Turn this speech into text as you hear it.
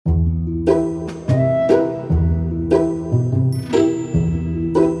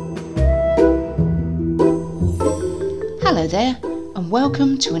there, and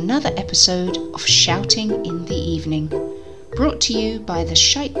welcome to another episode of Shouting in the Evening, brought to you by the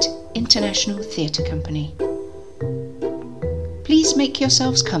Shite International Theatre Company. Please make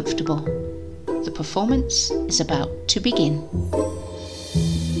yourselves comfortable. The performance is about to begin.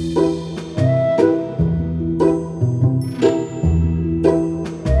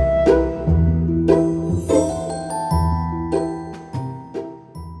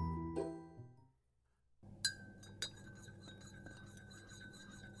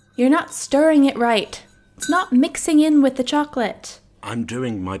 You're not stirring it right. It's not mixing in with the chocolate. I'm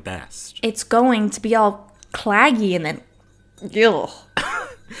doing my best. It's going to be all claggy and then... Ugh.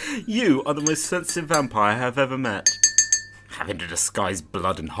 You are the most sensitive vampire I have ever met. Having to disguise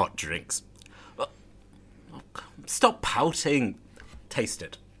blood in hot drinks. Stop pouting. Taste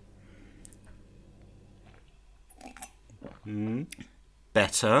it.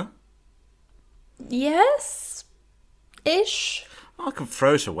 Better? Yes? Ish? I can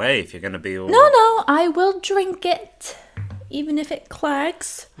throw it away if you're going to be all... No, I will drink it. Even if it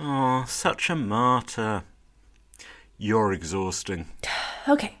clags. Oh, such a martyr. You're exhausting.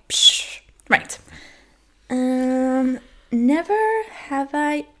 Okay, psh. Right. Never have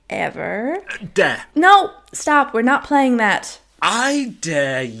I ever... Dare. No, stop, we're not playing that. I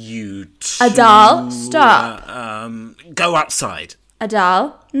dare you to... Adal, stop. Go outside.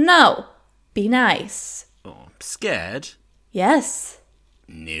 Adal, no. Be nice. Oh, I'm scared. Yes.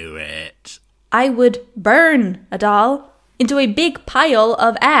 Knew it. I would burn Adal into a big pile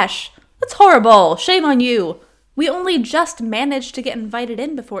of ash. That's horrible. Shame on you. We only just managed to get invited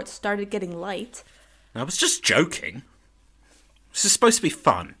in before it started getting light. I was just joking. This is supposed to be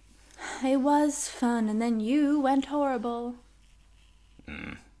fun. It was fun, and then you went horrible.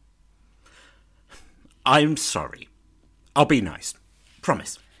 I'm sorry. I'll be nice.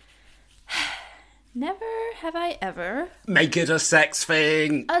 Promise. Never have I ever... Make it a sex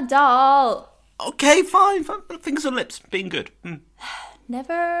thing. Adal. Okay, fine. Fingers on lips. Being good.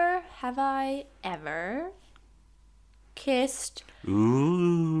 Never have I ever kissed...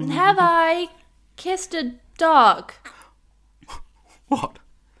 Ooh. Have I kissed a dog? What?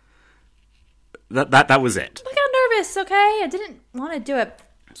 That was it. I got nervous, okay? I didn't want to do a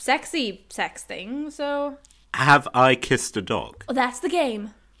sexy sex thing, so... Have I kissed a dog? Oh, that's the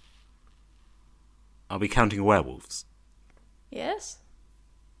game. Are we counting werewolves? Yes?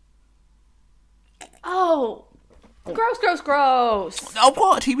 Oh, gross. Oh,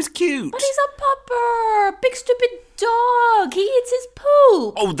 what? He was cute. But he's a pupper. Big stupid dog. He eats his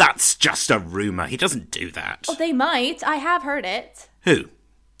poop. Oh, that's just a rumour. He doesn't do that. Oh, they might. I have heard it. Who?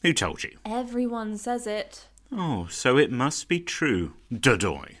 Who told you? Everyone says it. Oh, so it must be true.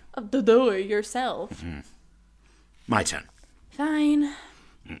 Dodoy. Dodoy yourself. My turn. Fine.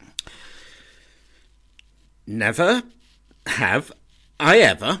 Never have I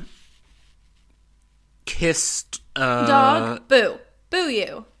ever kissed a... Dog. Boo. Boo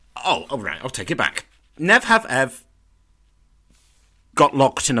you. Oh, all right, I'll take it back. Never have ever got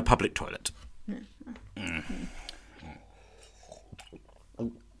locked in a public toilet.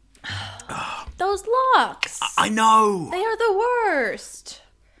 Those locks. I know. They are the worst.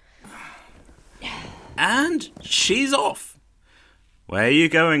 And she's off. Where are you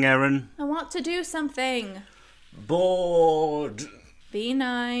going, Erin? I want to do something. Bored. Be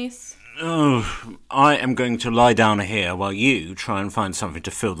nice. Oh, I am going to lie down here while you try and find something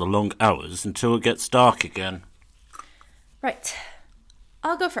to fill the long hours until it gets dark again. Right.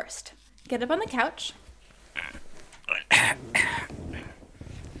 I'll go first. Get up on the couch.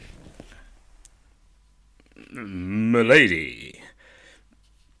 Milady,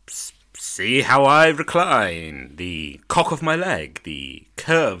 see how I recline, the cock of my leg, the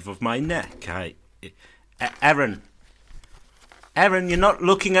curve of my neck. Erin, you're not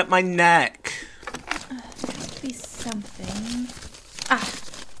looking at my neck. Be something.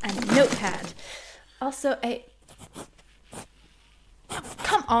 A notepad. Also,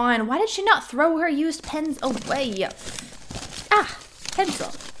 come on, why did she not throw her used pens away?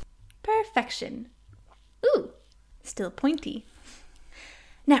 Pencil. Perfection. Ooh, still pointy.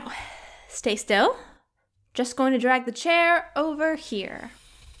 Now, stay still. Just going to drag the chair over here.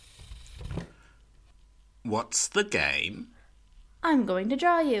 What's the game? I'm going to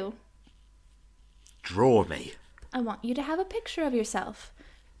draw you. Draw me. I want you to have a picture of yourself.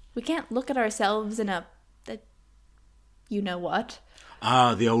 We can't look at ourselves in a you know what.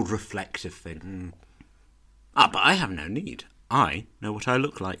 The old reflective thing. But I have no need. I know what I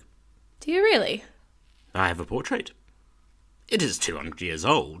look like. Do you really? I have a portrait. It is 200 years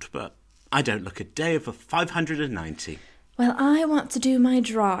old, but I don't look a day over 590. Well, I want to do my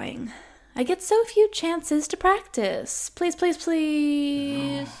drawing. I get so few chances to practice. Please, please,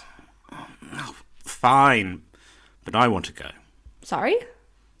 please. Fine, but I want to go. Sorry?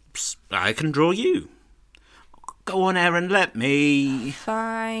 I can draw you. Go on, Erin, let me.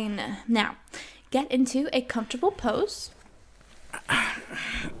 Fine. Now, get into a comfortable pose.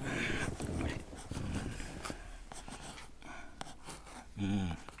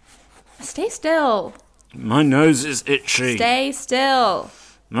 Stay still. My nose is itchy. Stay still.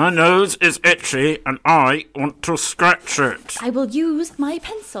 My nose is itchy and I want to scratch it. I will use my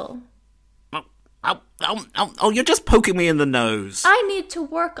pencil. Oh, you're just poking me in the nose. I need to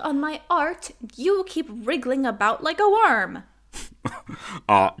work on my art. You keep wriggling about like a worm.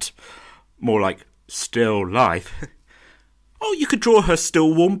 Art. More like still life. Oh, you could draw her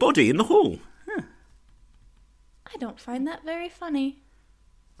still warm body in the hall. Huh. I don't find that very funny.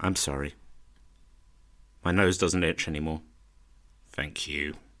 I'm sorry. My nose doesn't itch anymore. Thank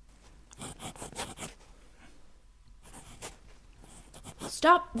you.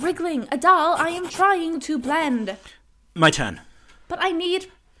 Stop wriggling, Adal. I am trying to blend. My turn. But I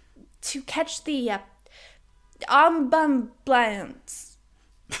need to catch the blends.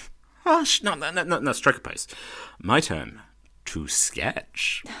 Hush, no, strike a pose. My turn to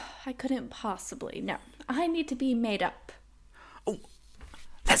sketch. I couldn't possibly. No, I need to be made up. Oh,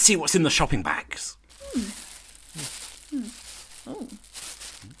 let's see what's in the shopping bags. Oh.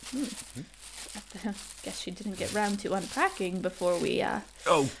 Guess she didn't get round to unpacking before we,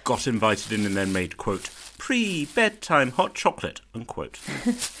 got invited in and then made, quote, pre-bedtime hot chocolate, unquote.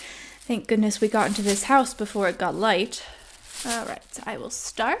 Thank goodness we got into this house before it got light. All right, I will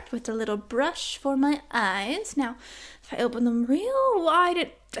start with a little brush for my eyes. Now, if I open them real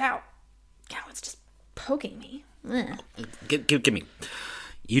wide, ow, it's just poking me. Give me.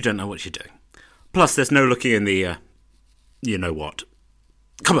 You don't know what you're doing. Plus, there's no looking in the, you know what.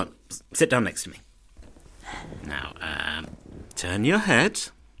 Come on, sit down next to me. Now, turn your head.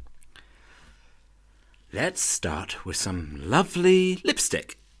 Let's start with some lovely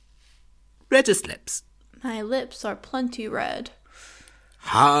lipstick. Red as lips. My lips are plenty red.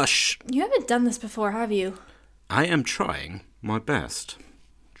 Hush. You haven't done this before, have you? I am trying my best.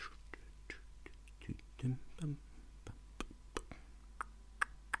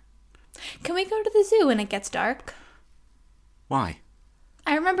 Can we go to the zoo when it gets dark? Why?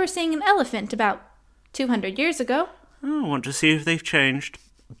 I remember seeing an elephant about 200 years ago. I want to see if they've changed.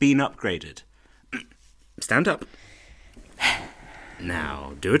 Been upgraded. Stand up.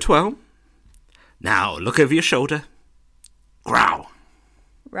 Now, do a twirl. Now, look over your shoulder. Growl.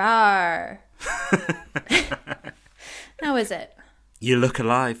 Rawr. How is it? You look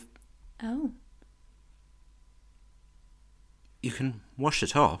alive. Oh. You can wash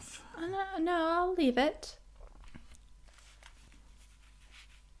it off. No, I'll leave it.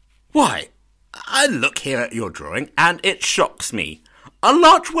 Why? I look here at your drawing and it shocks me. A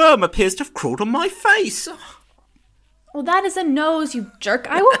large worm appears to have crawled on my face. Well, that is a nose, you jerk.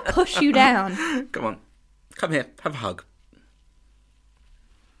 I will push you down. Come on. Come here. Have a hug.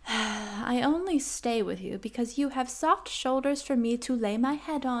 I only stay with you because you have soft shoulders for me to lay my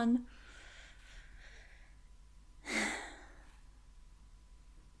head on.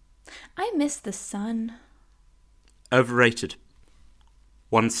 I miss the sun. Overrated.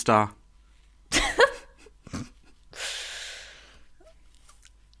 1 star.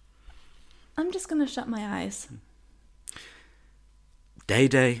 I'm just going to shut my eyes.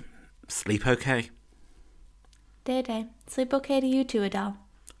 Day. Sleep okay. Day. Sleep okay to you too, Adele.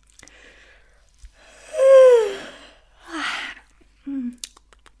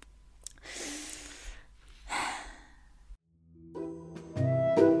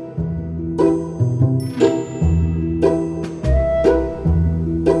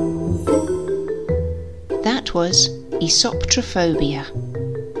 That was Eisoptrophobia,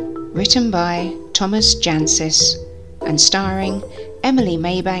 written by Thomas Jancis and starring Emily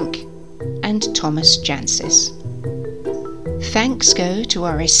Maybank and Thomas Jancis. Thanks go to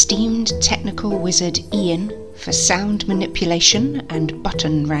our esteemed technical wizard Ian for sound manipulation and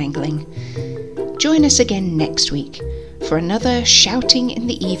button wrangling. Join us again next week for another Shouting in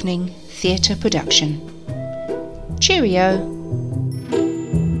the Evening theatre production. Cheerio!